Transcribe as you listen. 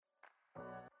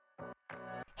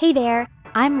Hey there,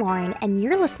 I'm Lauren, and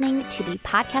you're listening to the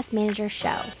Podcast Manager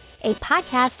Show, a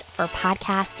podcast for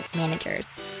podcast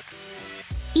managers.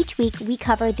 Each week, we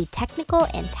cover the technical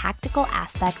and tactical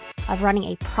aspects of running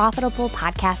a profitable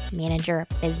podcast manager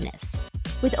business.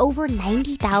 With over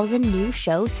 90,000 new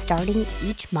shows starting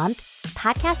each month,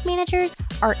 podcast managers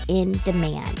are in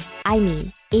demand. I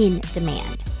mean, in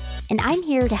demand. And I'm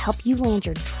here to help you land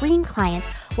your dream clients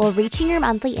while reaching your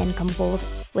monthly income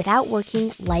goals without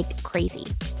working like crazy.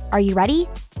 Are you ready?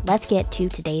 Let's get to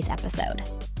today's episode.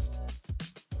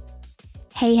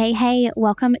 Hey,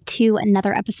 welcome to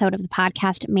another episode of the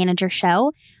Podcast Manager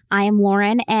Show. I am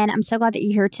Lauren, and I'm so glad that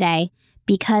you're here today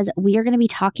because we are going to be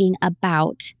talking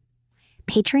about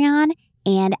Patreon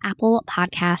and Apple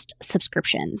Podcast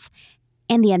subscriptions.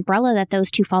 And the umbrella that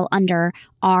those two fall under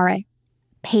are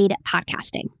paid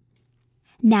podcasting.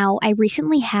 Now, I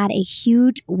recently had a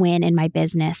huge win in my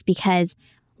business because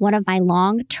one of my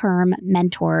long-term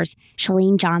mentors,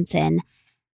 Chalene Johnson,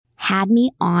 had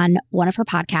me on one of her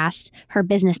podcasts, her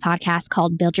business podcast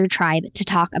called Build Your Tribe, to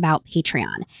talk about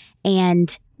Patreon.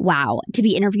 And wow, to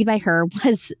be interviewed by her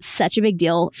was such a big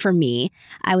deal for me.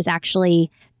 I was actually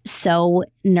so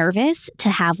nervous to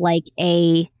have like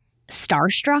a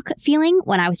starstruck feeling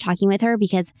when I was talking with her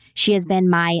because she has been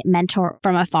my mentor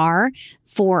from afar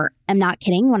for, I'm not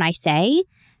kidding when I say,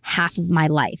 half of my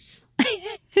life.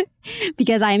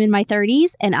 Because I am in my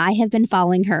 30s and I have been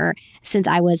following her since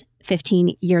I was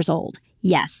 15 years old.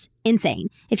 Yes, insane.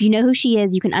 If you know who she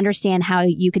is, you can understand how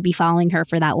you could be following her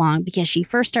for that long because she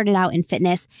first started out in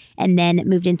fitness and then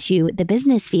moved into the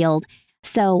business field.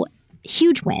 So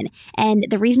huge win. And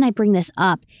the reason I bring this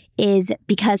up is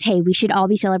because, hey, we should all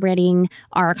be celebrating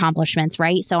our accomplishments,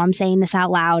 right? So I'm saying this out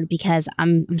loud because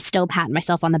I'm still patting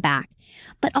myself on the back,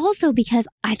 but also because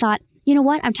I thought, you know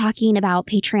what? I'm talking about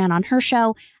Patreon on her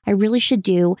show. I really should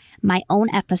do my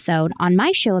own episode on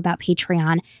my show about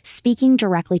Patreon, speaking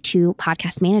directly to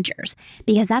podcast managers,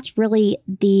 because that's really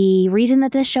the reason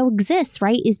that this show exists,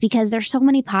 right? Is because there's so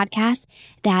many podcasts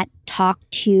that talk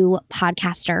to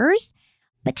podcasters,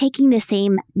 but taking the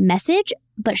same message,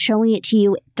 but showing it to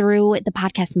you through the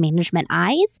podcast management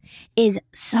eyes is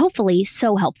hopefully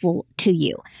so helpful to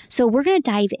you. So we're going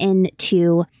to dive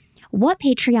into what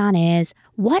Patreon is,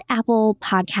 what Apple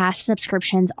Podcast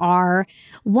subscriptions are,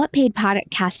 what paid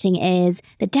podcasting is,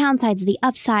 the downsides, the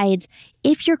upsides,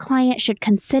 if your client should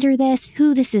consider this,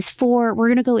 who this is for. We're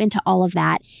going to go into all of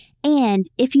that. And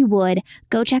if you would,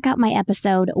 go check out my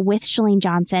episode with Chalene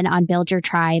Johnson on Build Your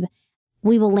Tribe.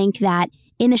 We will link that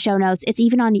in the show notes. It's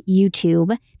even on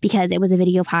YouTube because it was a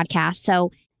video podcast.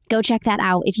 So go check that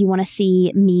out if you want to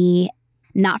see me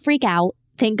not freak out,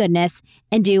 thank goodness,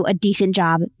 and do a decent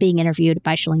job being interviewed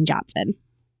by Chalene Johnson.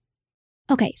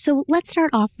 Okay, so let's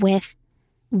start off with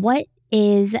what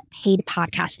is paid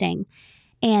podcasting?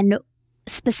 And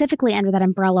specifically under that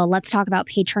umbrella, let's talk about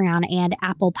Patreon and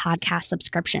Apple Podcast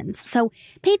subscriptions. So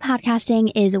paid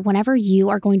podcasting is whenever you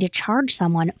are going to charge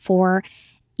someone for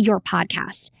your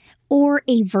podcast or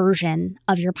a version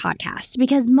of your podcast,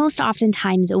 because most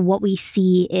oftentimes what we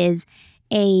see is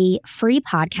a free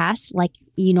podcast like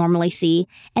you normally see,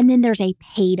 and then there's a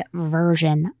paid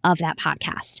version of that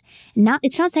podcast.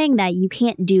 It's not saying that you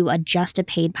can't do just a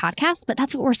paid podcast, but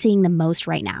that's what we're seeing the most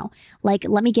right now. Like,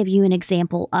 let me give you an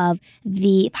example of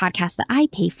the podcast that I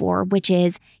pay for, which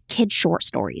is Kid Short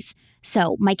Stories.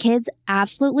 So my kids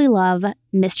absolutely love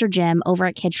Mr. Jim over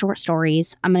at Kid Short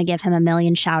Stories. I'm going to give him a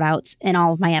million shout outs in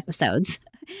all of my episodes.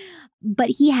 But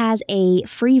he has a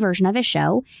free version of his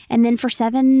show. And then for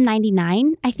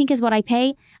 $7.99, I think is what I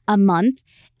pay a month,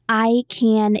 I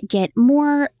can get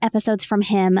more episodes from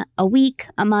him a week,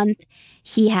 a month.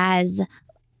 He has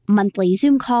monthly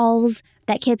Zoom calls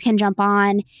that kids can jump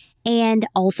on. And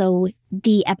also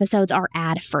the episodes are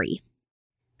ad free.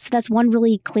 So that's one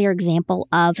really clear example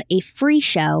of a free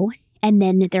show. And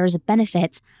then there's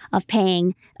benefits of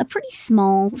paying a pretty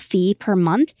small fee per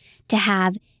month to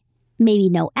have maybe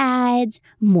no ads,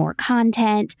 more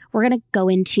content. We're going to go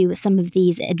into some of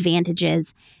these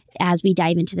advantages as we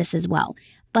dive into this as well.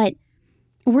 But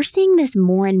we're seeing this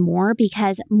more and more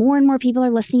because more and more people are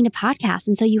listening to podcasts.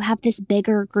 And so you have this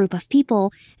bigger group of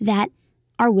people that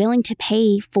are willing to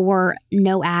pay for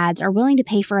no ads, or willing to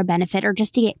pay for a benefit, or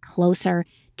just to get closer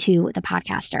to the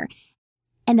podcaster.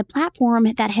 And the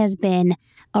platform that has been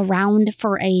around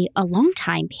for a long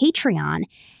time, Patreon,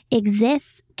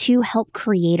 exists to help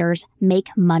creators make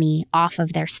money off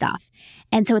of their stuff.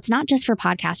 And so it's not just for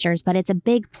podcasters, but it's a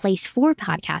big place for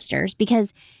podcasters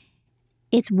because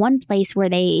it's one place where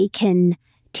they can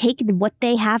take what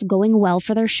they have going well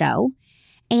for their show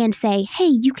and say, hey,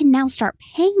 you can now start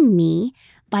paying me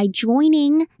by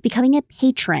becoming a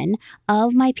patron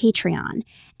of my Patreon.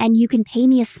 And you can pay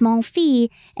me a small fee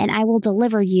and I will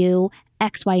deliver you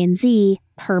X, Y, and Z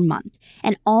per month.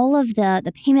 And all of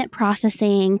the payment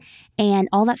processing and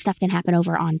all that stuff can happen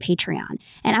over on Patreon.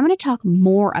 And I'm going to talk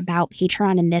more about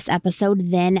Patreon in this episode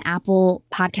than Apple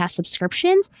Podcast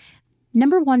subscriptions.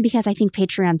 Number one, because I think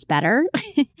Patreon's better.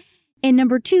 And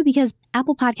number two, because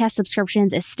Apple Podcast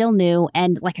subscriptions is still new.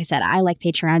 And like I said, I like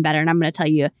Patreon better. And I'm going to tell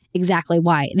you exactly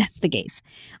why that's the case.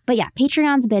 But yeah,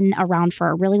 Patreon's been around for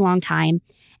a really long time.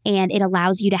 And it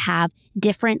allows you to have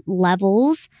different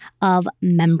levels of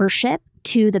membership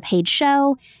to the paid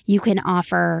show. You can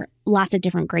offer lots of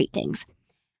different great things.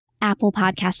 Apple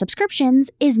Podcast subscriptions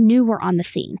is newer on the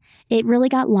scene. It really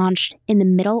got launched in the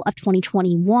middle of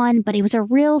 2021, but it was a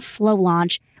real slow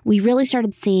launch. We really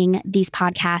started seeing these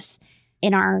podcasts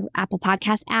in our Apple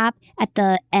Podcast app at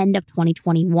the end of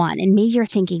 2021. And maybe you're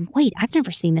thinking, wait, I've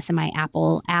never seen this in my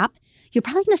Apple app. You're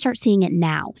probably going to start seeing it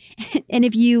now. And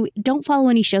if you don't follow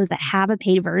any shows that have a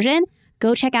paid version,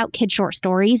 go check out Kid Short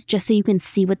Stories just so you can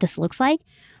see what this looks like.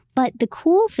 But the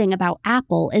cool thing about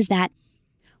Apple is that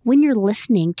when you're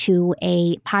listening to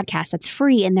a podcast that's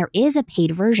free and there is a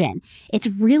paid version, it's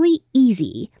really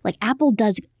easy. Like Apple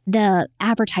does the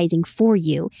advertising for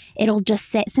you. It'll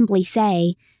just simply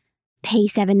say, pay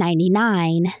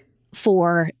 $7.99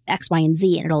 for X, Y, and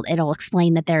Z, and it'll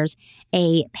explain that there's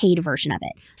a paid version of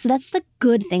it. So that's the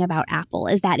good thing about Apple,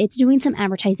 is that it's doing some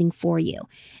advertising for you.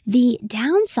 The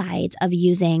downsides of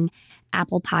using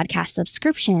Apple Podcast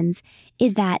subscriptions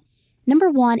is that, number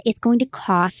one, it's going to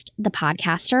cost the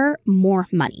podcaster more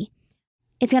money.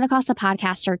 It's going to cost the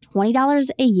podcaster $20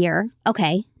 a year.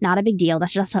 Okay, not a big deal.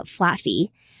 That's just a flat fee.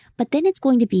 But then it's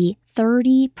going to be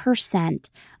 30%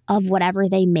 of whatever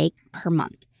they make per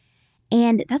month.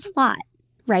 And that's a lot,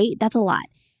 right? That's a lot.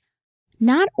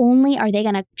 Not only are they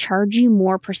going to charge you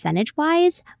more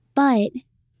percentage-wise, but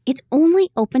it's only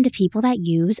open to people that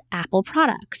use Apple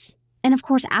products. And of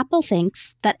course, Apple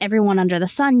thinks that everyone under the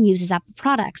sun uses Apple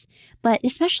products, but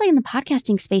especially in the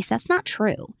podcasting space, that's not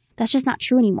true. That's just not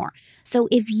true anymore. So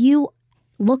if you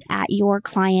look at your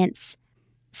clients'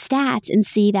 stats and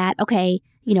see that, okay,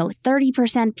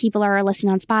 30% people are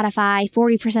listening on Spotify,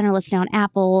 40% are listening on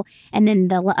Apple, and then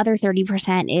the other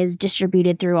 30% is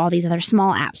distributed through all these other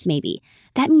small apps maybe.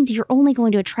 That means you're only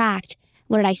going to attract,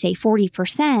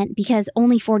 40%, because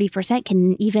only 40%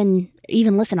 can even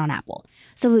listen on Apple.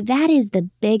 So that is the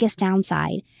biggest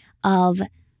downside of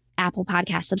Apple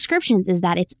Podcast subscriptions, is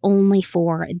that it's only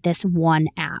for this one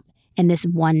app and this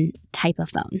one type of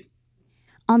phone.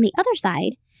 On the other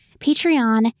side,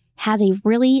 Patreon has a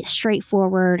really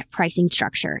straightforward pricing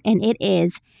structure, and it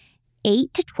is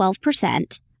 8 to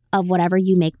 12% of whatever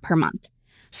you make per month.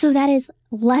 So that is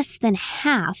less than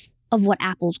half of what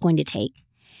Apple's going to take.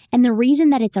 And the reason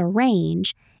that it's a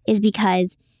range is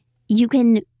because you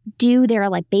can do their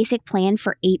basic plan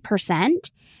for 8%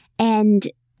 and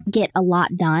get a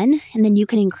lot done. And then you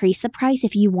can increase the price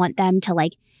if you want them to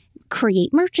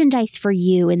create merchandise for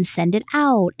you and send it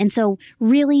out. And so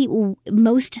really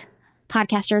most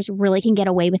podcasters really can get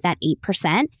away with that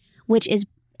 8%, which is,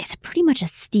 it's pretty much a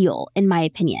steal in my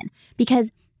opinion,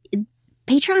 because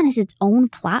Patreon is its own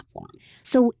platform.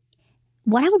 So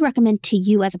what I would recommend to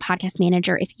you as a podcast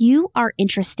manager, if you are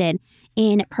interested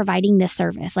in providing this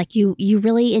service, you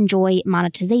really enjoy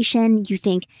monetization, you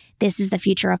think this is the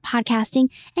future of podcasting,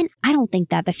 and I don't think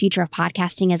that the future of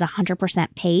podcasting is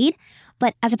 100% paid,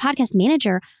 but as a podcast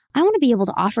manager, I want to be able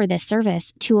to offer this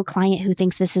service to a client who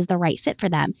thinks this is the right fit for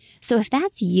them. So if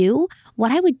that's you,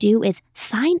 what I would do is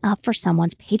sign up for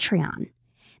someone's Patreon.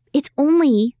 It's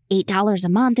only $8 a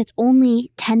month. It's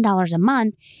only $10 a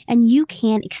month. And you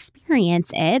can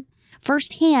experience it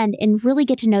firsthand and really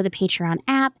get to know the Patreon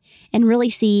app and really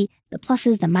see the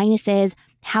pluses, the minuses,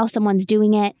 how someone's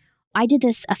doing it. I did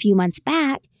this a few months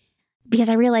back because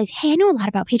I realized, hey, I know a lot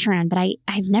about Patreon, but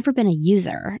I've never been a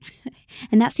user.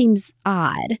 And that seems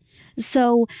odd.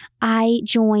 So I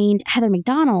joined Heather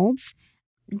McDonald's.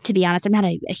 To be honest, I'm not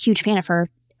a huge fan of her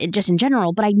just in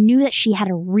general, but I knew that she had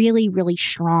a really, really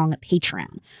strong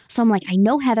Patreon. So I'm like, I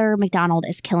know Heather McDonald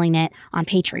is killing it on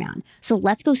Patreon. So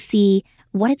let's go see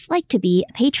what it's like to be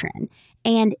a patron.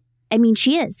 And I mean,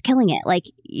 she is killing it.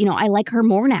 I like her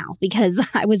more now because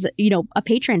I was, a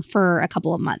patron for a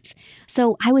couple of months.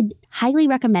 So I would highly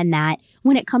recommend that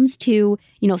when it comes to,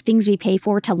 things we pay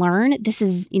for to learn. This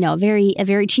is, a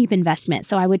very cheap investment.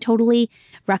 So I would totally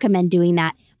recommend doing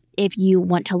that if you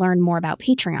want to learn more about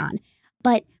Patreon.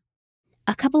 But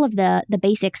a couple of the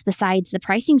basics besides the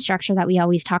pricing structure that we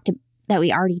already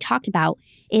talked about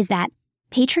is that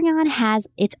Patreon has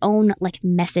its own like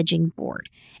messaging board.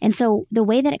 And so the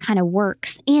way that it kind of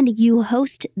works, and you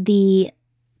host the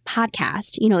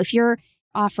podcast, if you're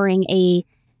offering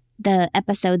the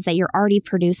episodes that you're already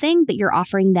producing, but you're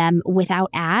offering them without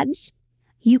ads,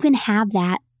 you can have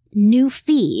that new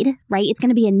feed, right? It's going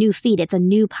to be a new feed. It's a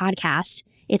new podcast.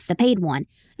 It's the paid one.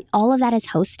 All of that is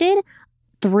hosted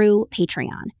through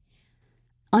Patreon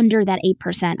under that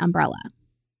 8% umbrella.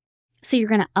 So you're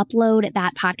going to upload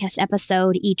that podcast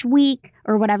episode each week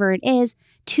or whatever it is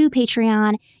to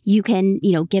Patreon. You can,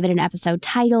 give it an episode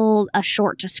title, a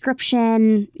short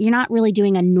description. You're not really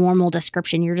doing a normal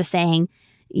description. You're just saying,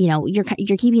 you're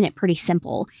keeping it pretty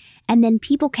simple. And then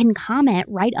people can comment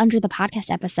right under the podcast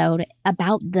episode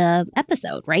about the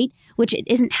episode, right? Which it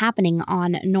isn't happening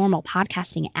on a normal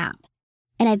podcasting app.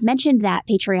 And I've mentioned that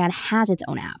Patreon has its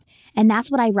own app. And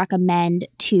that's what I recommend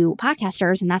to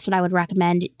podcasters. And that's what I would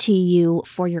recommend to you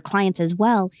for your clients as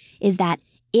well, is that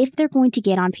if they're going to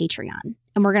get on Patreon,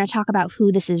 and we're going to talk about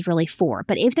who this is really for,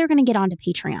 but if they're going to get onto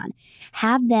Patreon,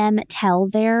 have them tell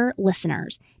their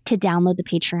listeners to download the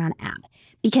Patreon app,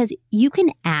 because you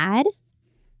can add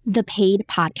the paid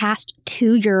podcast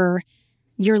to your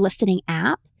listening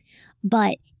app,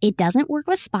 but it doesn't work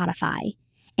with Spotify.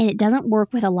 And it doesn't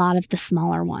work with a lot of the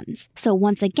smaller ones. So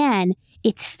once again,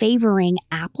 it's favoring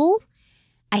Apple.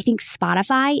 I think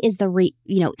Spotify is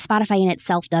Spotify in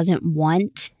itself doesn't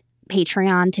want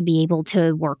Patreon to be able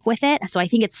to work with it. So I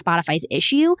think it's Spotify's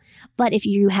issue. But if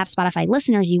you have Spotify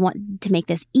listeners, you want to make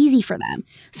this easy for them.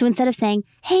 So instead of saying,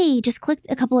 hey, just click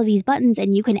a couple of these buttons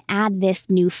and you can add this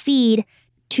new feed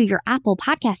to your Apple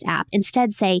podcast app,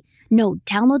 instead say, no,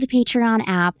 download the Patreon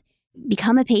app,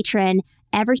 become a patron.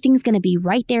 Everything's going to be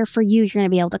right there for you. You're going to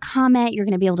be able to comment. You're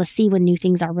going to be able to see when new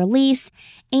things are released.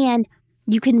 And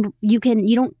you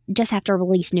don't just have to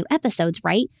release new episodes,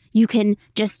 right? Your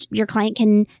client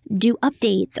can do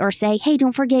updates or say, hey,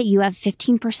 don't forget you have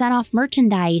 15% off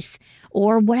merchandise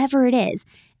or whatever it is.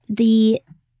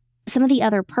 Some of the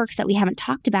other perks that we haven't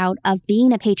talked about of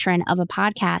being a patron of a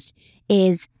podcast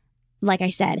is, like I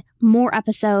said, more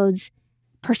episodes,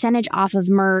 percentage off of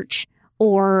merch,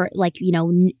 or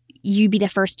you be the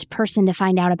first person to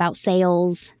find out about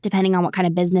sales, depending on what kind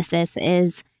of business this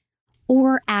is,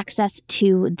 or access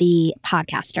to the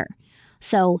podcaster.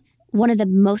 So one of the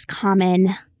most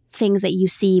common things that you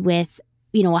see with,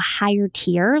 a higher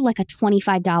tier, like a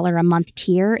 $25 a month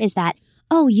tier, is that,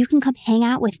 oh, you can come hang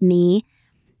out with me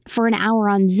for an hour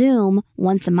on Zoom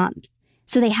once a month.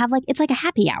 So they have it's like a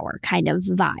happy hour kind of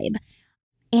vibe.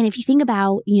 And if you think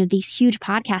about, these huge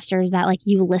podcasters that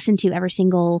you listen to every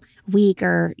single week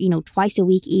or, twice a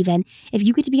week even, if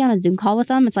you get to be on a Zoom call with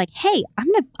them, it's like, hey,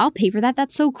 I'll pay for that.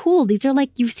 That's so cool. These are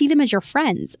you see them as your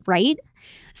friends, right?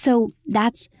 So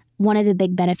that's one of the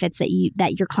big benefits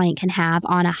that your client can have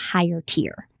on a higher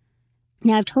tier.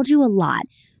 Now, I've told you a lot,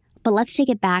 but let's take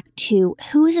it back to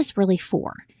who is this really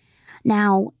for?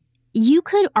 Now, you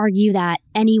could argue that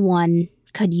anyone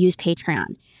could use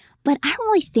Patreon, but I don't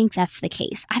really think that's the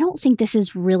case. I don't think this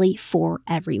is really for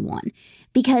everyone,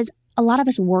 because a lot of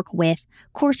us work with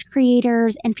course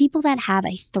creators and people that have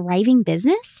a thriving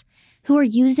business who are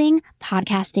using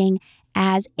podcasting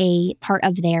as a part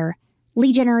of their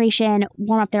lead generation,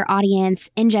 warm up their audience.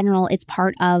 In general, it's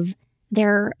part of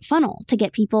their funnel to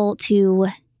get people to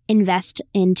invest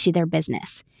into their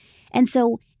business. And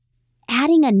so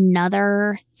adding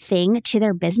another thing to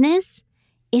their business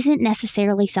isn't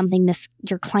necessarily something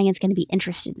your client's going to be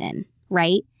interested in,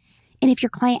 right? And if your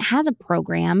client has a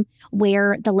program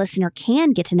where the listener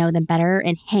can get to know them better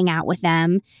and hang out with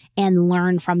them and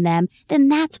learn from them, then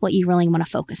that's what you really want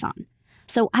to focus on.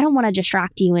 So I don't want to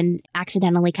distract you and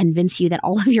accidentally convince you that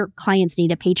all of your clients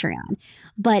need a Patreon,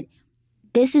 but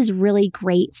this is really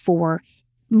great for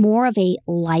more of a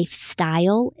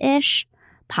lifestyle-ish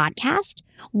podcast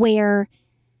where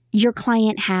your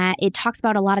client it talks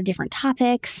about a lot of different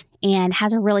topics and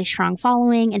has a really strong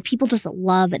following, and people just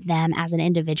love them as an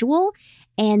individual,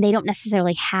 and they don't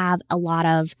necessarily have a lot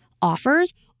of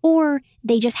offers, or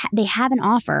they have an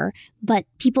offer, but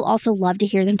people also love to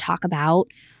hear them talk about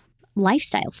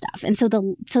lifestyle stuff. And so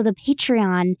the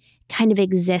Patreon kind of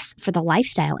exists for the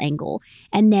lifestyle angle,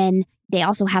 and then they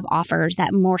also have offers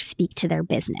that more speak to their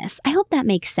business. I hope that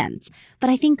makes sense. But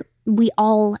I think we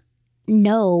all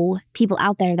know people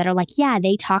out there that are yeah,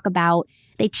 they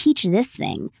teach this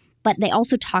thing, but they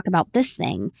also talk about this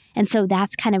thing. And so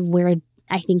that's kind of where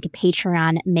I think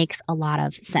Patreon makes a lot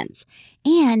of sense.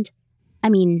 And I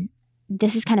mean,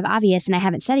 this is kind of obvious and I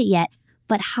haven't said it yet,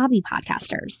 but hobby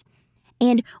podcasters.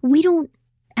 And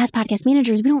as podcast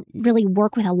managers, we don't really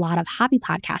work with a lot of hobby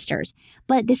podcasters,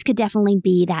 but this could definitely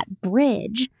be that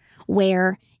bridge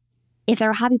where if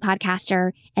they're a hobby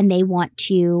podcaster and they want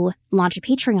to launch a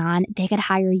Patreon, they could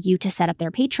hire you to set up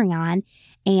their Patreon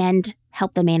and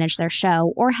help them manage their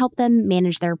show or help them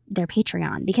manage their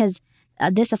Patreon, because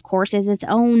this, of course, is its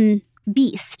own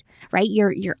beast, right?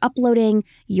 You're uploading,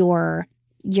 you're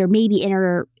maybe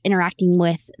interacting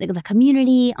with the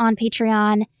community on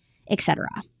Patreon, etc.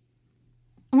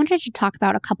 I wanted to talk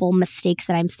about a couple mistakes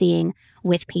that I'm seeing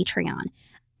with Patreon.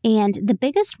 And the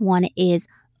biggest one is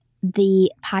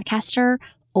the podcaster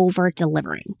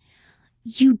over-delivering.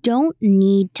 You don't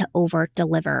need to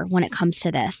over-deliver when it comes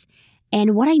to this.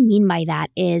 And what I mean by that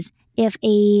is if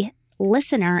a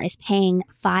listener is paying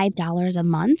 $5 a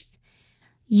month,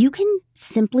 you can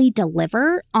simply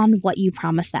deliver on what you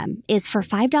promise them. Is for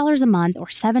 $5 a month or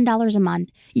 $7 a month,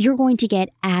 you're going to get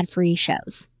ad-free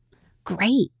shows.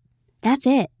 Great. That's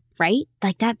it, right?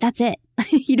 Like that's it.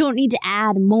 You don't need to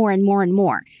add more and more and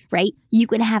more, right? You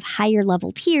can have higher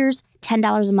level tiers,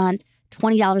 $10 a month,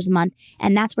 $20 a month,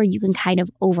 and that's where you can kind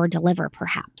of over deliver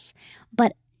perhaps.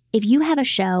 But if you have a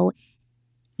show,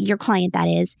 your client that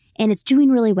is, and it's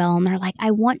doing really well, and they're like, I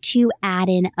want to add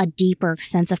in a deeper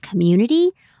sense of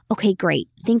community. Okay, great.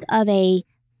 Think of a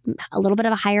little bit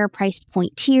of a higher price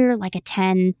point tier, like a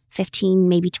 $10, $15,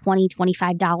 maybe $20,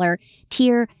 $25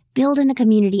 tier. Build in a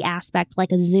community aspect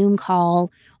like a Zoom call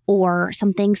or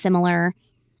something similar,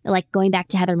 like going back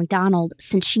to Heather McDonald,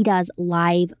 since she does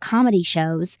live comedy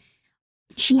shows,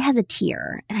 she has a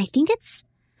tier, and I think it's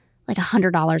like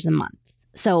 $100 a month.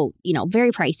 So,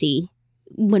 very pricey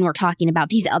when we're talking about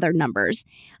these other numbers.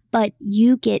 But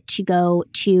you get to go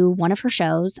to one of her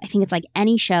shows, I think it's like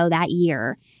any show that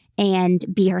year, and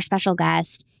be her special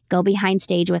guest, go behind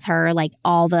stage with her, like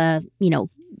all the,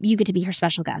 you get to be her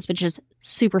special guest, which is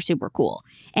super, super cool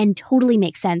and totally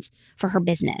makes sense for her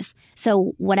business.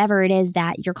 So whatever it is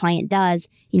that your client does,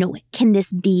 can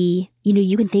this be,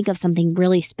 you can think of something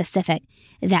really specific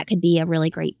that could be a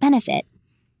really great benefit.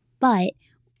 But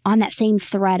on that same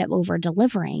thread of over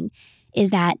delivering is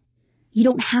that you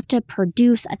don't have to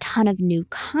produce a ton of new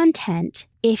content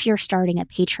if you're starting a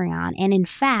Patreon. And in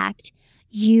fact,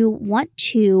 you want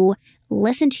to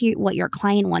listen to what your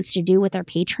client wants to do with their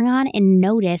Patreon and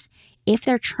notice if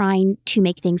they're trying to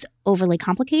make things overly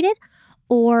complicated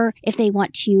or if they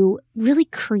want to really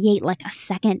create like a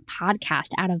second podcast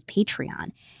out of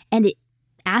Patreon, and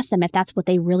ask them if that's what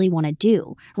they really want to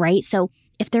do, right? So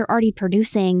if they're already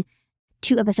producing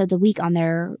 2 episodes a week on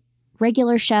their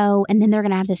regular show, and then they're going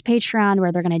to have this Patreon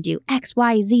where they're going to do X,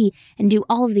 Y, Z and do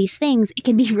all of these things, it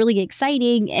can be really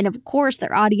exciting. And of course,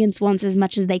 their audience wants as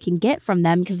much as they can get from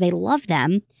them because they love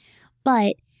them.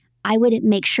 But I would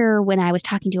make sure when I was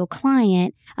talking to a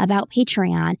client about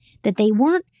Patreon that they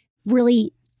weren't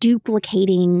really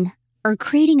duplicating or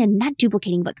creating a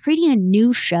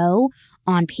new show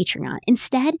on Patreon.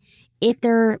 Instead, if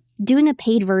they're doing a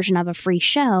paid version of a free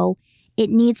show, it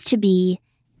needs to be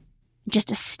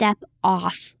just a step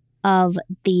off of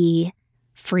the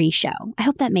free show. I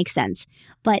hope that makes sense.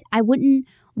 But I wouldn't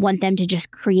want them to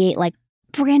just create like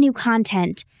brand new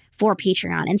content for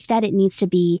Patreon. Instead, it needs to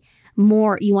be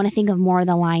more, you want to think of more of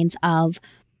the lines of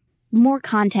more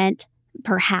content,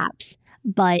 perhaps,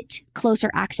 but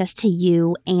closer access to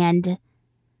you and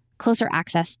closer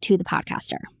access to the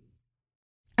podcaster.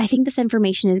 I think this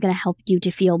information is going to help you to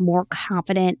feel more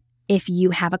confident. If you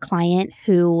have a client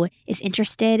who is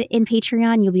interested in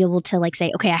Patreon, you'll be able to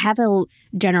say, okay, I have a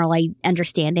general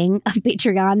understanding of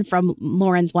Patreon from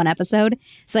Lauren's one episode,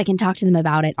 so I can talk to them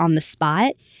about it on the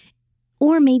spot.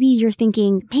 Or maybe you're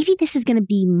thinking, maybe this is going to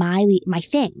be my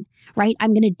thing, right?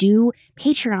 I'm going to do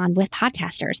Patreon with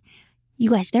podcasters.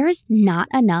 You guys, there is not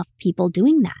enough people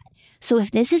doing that. So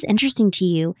if this is interesting to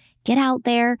you, get out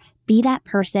there, be that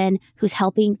person who's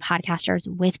helping podcasters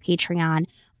with Patreon,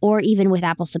 or even with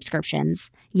Apple subscriptions.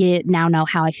 You now know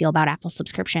how I feel about Apple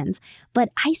subscriptions. But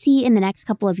I see in the next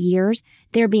couple of years,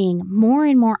 there being more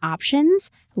and more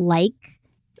options like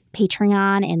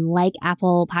Patreon and like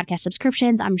Apple podcast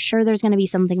subscriptions. I'm sure there's going to be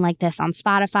something like this on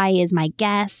Spotify is my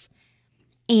guess.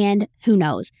 And who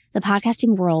knows? The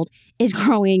podcasting world is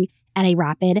growing at a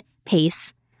rapid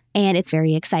pace, and it's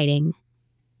very exciting.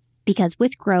 Because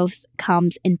with growth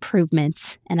comes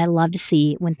improvements, and I love to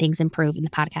see when things improve in the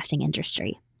podcasting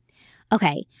industry.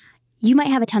 Okay, you might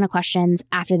have a ton of questions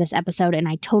after this episode, and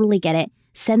I totally get it.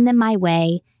 Send them my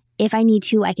way. If I need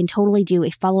to, I can totally do a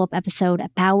follow-up episode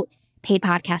about paid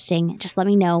podcasting. Just let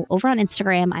me know over on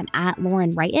Instagram. I'm at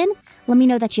Lauren Wrighton. Let me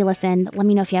know that you listened. Let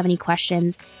me know if you have any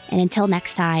questions. And until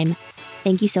next time,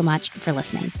 thank you so much for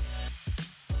listening.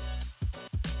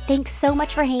 Thanks so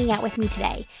much for hanging out with me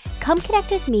today. Come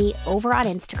connect with me over on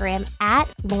Instagram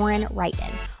at Lauren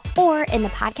Wrighton, or in the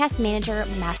Podcast Manager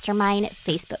Mastermind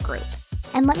Facebook group.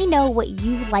 And let me know what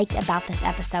you liked about this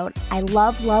episode. I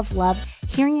love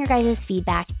hearing your guys'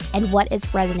 feedback and what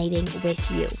is resonating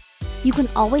with you. You can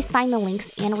always find the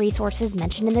links and resources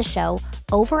mentioned in the show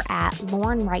over at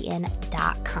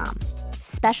laurenwrighton.com.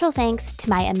 Special thanks to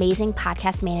my amazing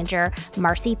podcast manager,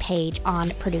 Marcy Page,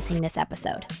 on producing this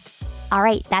episode. All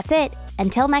right, that's it.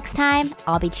 Until next time,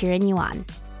 I'll be cheering you on.